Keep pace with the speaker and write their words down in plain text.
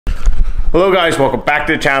Hello guys, welcome back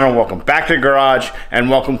to the channel, welcome back to the garage, and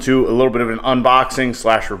welcome to a little bit of an unboxing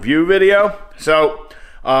slash review video. So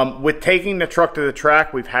with taking the truck to the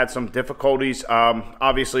track, we've had some difficulties.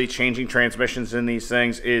 Obviously changing transmissions in these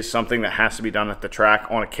things is something that has to be done at the track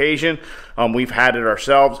on occasion. We've had it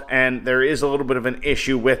ourselves, and there is a little bit of an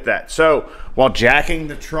issue with that. So while jacking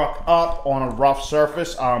the truck up on a rough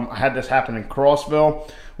surface, I had this happen in Quarryville.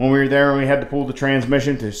 When we were there and we had to pull the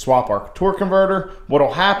transmission to swap our torque converter,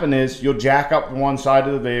 what'll happen is you'll jack up one side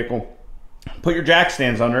of the vehicle, put your jack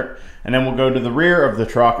stands under it, and then we'll go to the rear of the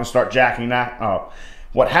truck and start jacking that up.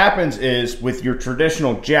 What happens is with your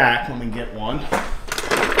traditional jack, let me get one.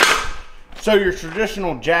 So your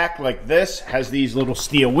traditional jack like this has these little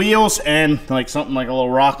steel wheels, and like something like a little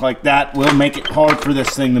rock like that will make it hard for this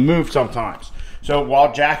thing to move sometimes. So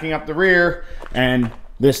while jacking up the rear and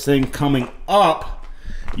this thing coming up,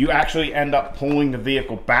 you actually end up pulling the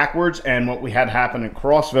vehicle backwards. And what we had happen in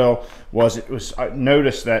Quarryville was I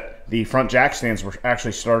noticed that the front jack stands were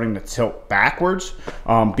actually starting to tilt backwards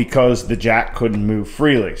because the jack couldn't move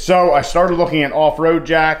freely. So I started looking at off-road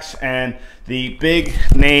jacks, and the big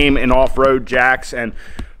name in off-road jacks, and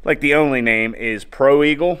like the only name, is Pro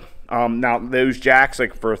Eagle. Now those jacks,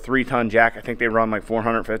 like for a 3-ton jack, I think they run like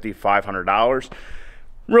 $450, $500.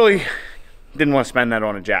 Really didn't want to spend that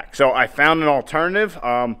on a jack. So I found an alternative.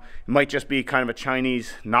 It might just be kind of a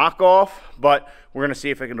Chinese knockoff, but we're going to see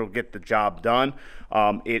if it'll get the job done.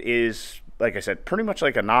 It is, like I said, pretty much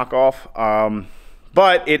like a knockoff,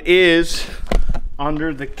 but it is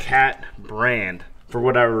under the Cat brand for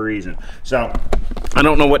whatever reason. So I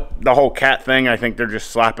don't know what the whole Cat thing, I think they're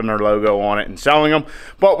just slapping their logo on it and selling them,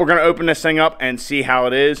 but we're going to open this thing up and see how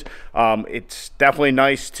it is. It's definitely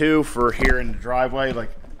nice too for here in the driveway. Like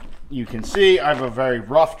you can see, I have a very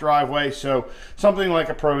rough driveway, so something like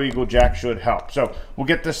a Pro Eagle jack should help. So we'll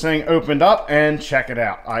get this thing opened up and check it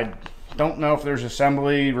out. I don't know if there's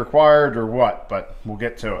assembly required or what, but we'll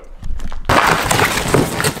get to it.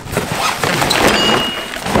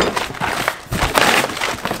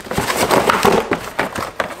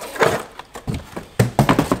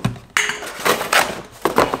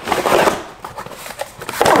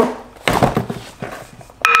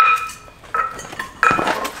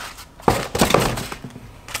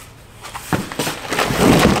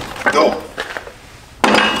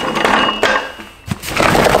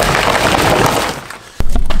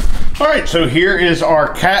 Alright, so here is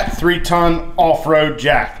our Cat 3-ton off-road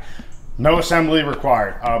jack. No assembly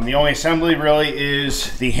required. The only assembly really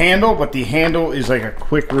is the handle, but the handle is like a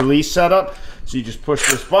quick release setup. So you just push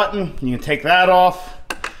this button, you can take that off,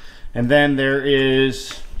 and then there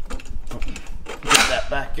is, get that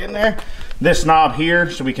back in there, this knob here,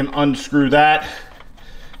 so we can unscrew that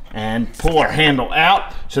and pull our handle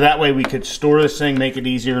out. So that way we could store this thing, make it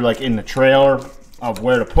easier like in the trailer of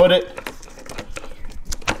where to put it.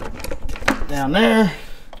 Down there,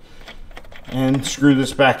 and screw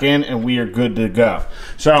this back in, and we are good to go.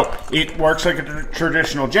 So it works like a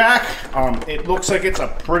traditional jack. It looks like it's a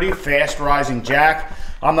pretty fast rising jack.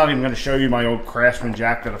 I'm not even going to show you my old Craftsman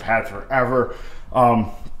jack that I've had forever.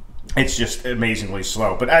 It's just amazingly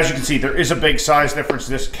slow, but as you can see, there is a big size difference.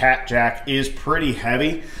 This Cat jack is pretty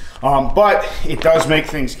heavy, but it does make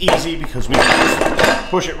things easy because we can just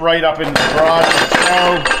push it right up into the garage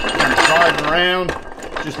and drive around.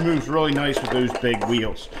 Just moves really nice with those big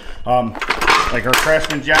wheels. Like our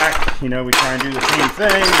Craftsman jack, you know, we try and do the same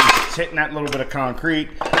thing. It's hitting that little bit of concrete,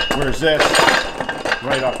 whereas this,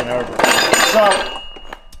 right up and over. So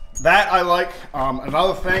that I like.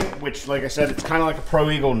 Another thing, which like I said, it's kind of like a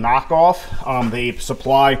Pro Eagle knockoff. They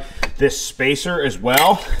supply this spacer as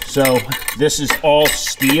well. So this is all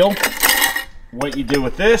steel. What you do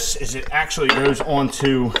with this is it actually goes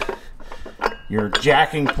onto your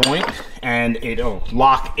jacking point, and it'll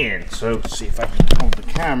lock in. So let's see if I can hold the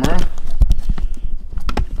camera.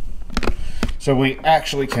 So we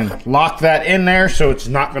actually can lock that in there so it's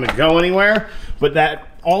not going to go anywhere, but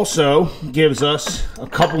that also gives us a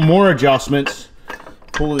couple more adjustments.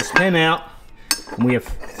 Pull this pin out, and we have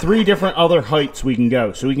 3 different other heights we can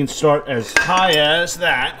go. So we can start as high as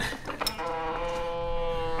that.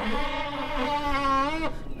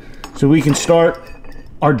 So we can start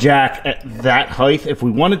our jack at that height if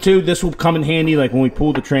we wanted to. This will come in handy like when we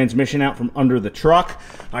pull the transmission out from under the truck.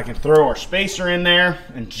 I can throw our spacer in there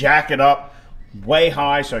and jack it up way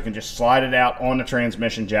high so I can just slide it out on the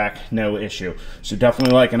transmission jack, no issue. So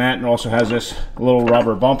definitely liking that. And it also has this little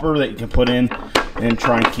rubber bumper that you can put in and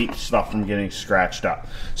try and keep stuff from getting scratched up.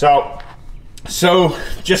 So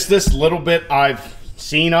just this little bit I've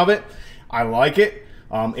seen of it, I like it.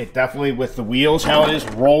 It definitely, with the wheels, how it is,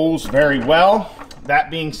 rolls very well.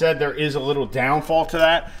 That being said, there is a little downfall to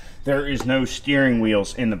that. there is no steering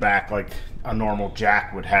wheels in the back like a normal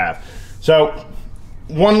jack would have. So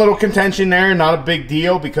one little contention there, not a big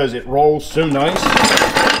deal because it rolls so nice.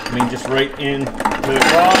 I mean, just right into the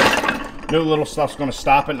garage. No little stuff's going to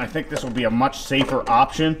stop it, and I think this will be a much safer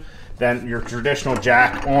option than your traditional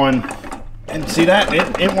jack on. And see that?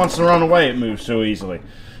 It wants to run away. It moves so easily.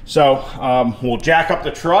 So we'll jack up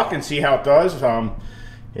the truck and see how it does.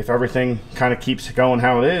 If everything kind of keeps going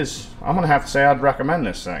how it is, I'm going to have to say I'd recommend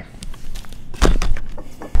this thing.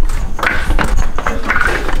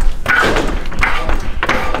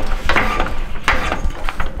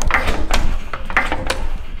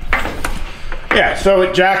 Yeah, so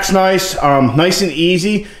it jacks nice, nice and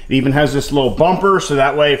easy. It even has this little bumper, so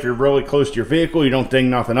that way if you're really close to your vehicle, you don't ding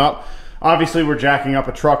nothing up. Obviously, we're jacking up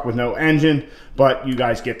a truck with no engine, but you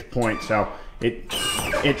guys get the point. So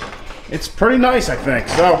it's pretty nice, I think.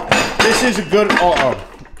 So this is a good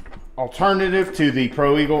alternative to the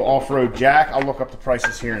Pro Eagle off-road jack. I'll look up the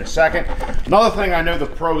prices here in a second. Another thing I know the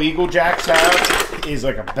Pro Eagle jacks have is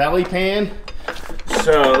like a belly pan.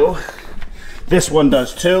 So this one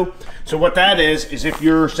does too. So what that is if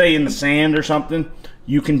you're, say, in the sand or something,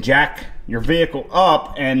 you can jack your vehicle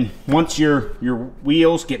up, and once your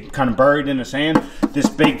wheels get kind of buried in the sand, this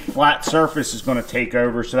big flat surface is going to take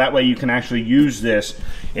over, so that way you can actually use this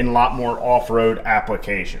in a lot more off-road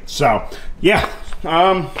applications. So yeah,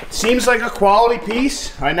 seems like a quality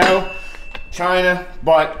piece. I know China,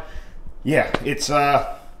 but yeah, it's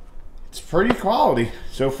pretty quality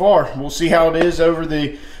so far. We'll see how it is over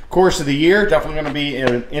the course of the year. Definitely going to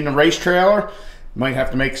be in the race trailer. Might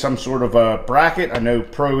have to make some sort of a bracket. I know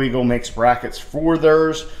Pro Eagle makes brackets for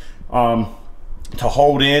theirs to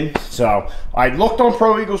hold in. So I looked on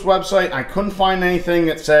Pro Eagle's website. I couldn't find anything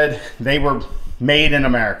that said they were made in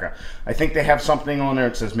America. I think they have something on there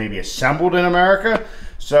that says maybe assembled in America.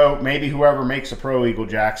 So maybe whoever makes the Pro Eagle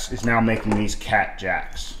jacks is now making these cat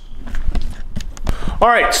jacks. All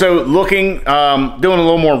right, so looking, doing a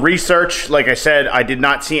little more research. Like I said, I did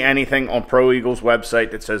not see anything on Pro Eagle's website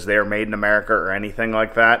that says they are made in America or anything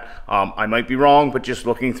like that. I might be wrong, but just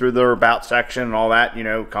looking through their about section and all that, you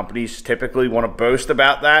know, companies typically want to boast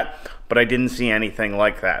about that, but I didn't see anything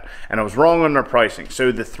like that. And I was wrong on their pricing.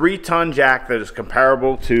 So the 3-ton jack that is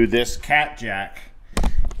comparable to this cat jack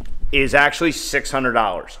is actually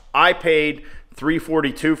 $600. I paid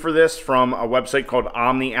 $342 for this from a website called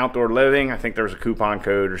Omni Outdoor Living. I think there's a coupon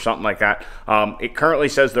code or something like that. It currently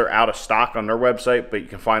says they're out of stock on their website, but you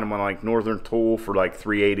can find them on like Northern Tool for like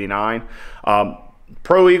 $389.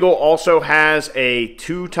 Pro Eagle also has a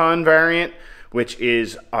 2-ton variant, which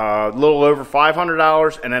is a little over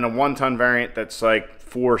 $500, and then a 1-ton variant that's like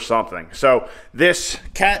 $4 something. So this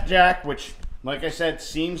cat jack, which like I said,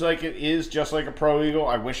 seems like it is just like a Pro Eagle.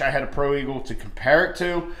 I wish I had a Pro Eagle to compare it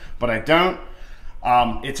to, but I don't.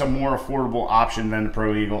 It's a more affordable option than the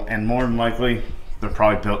Pro Eagle, and more than likely they're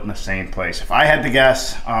probably built in the same place. If I had to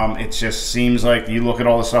guess, it just seems like you look at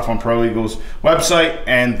all the stuff on Pro Eagle's website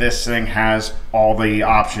and this thing has all the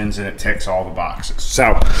options and it ticks all the boxes.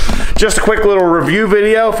 So just a quick little review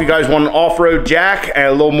video. If you guys want an off-road jack and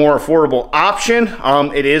a little more affordable option,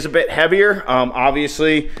 it is a bit heavier.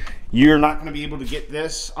 Obviously you're not going to be able to get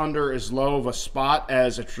this under as low of a spot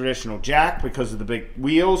as a traditional jack because of the big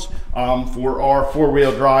wheels. For our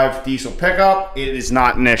 4-wheel drive diesel pickup, it is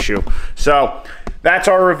not an issue. So that's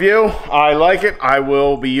our review. I like it. I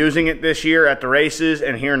will be using it this year at the races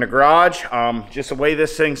and here in the garage. Just the way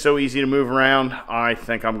this thing's so easy to move around, I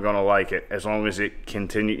think I'm going to like it as long as it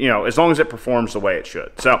continue, you know, as long as it performs the way it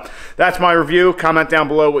should. So that's my review. Comment down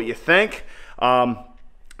below what you think.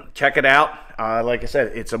 Check it out. Like I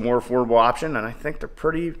said, it's a more affordable option, and I think they're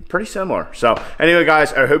pretty similar. So anyway,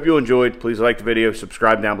 guys, I hope you enjoyed. Please like the video,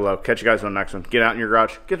 subscribe down below. Catch you guys on the next one. Get out in your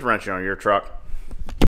garage, get the wrench on your truck.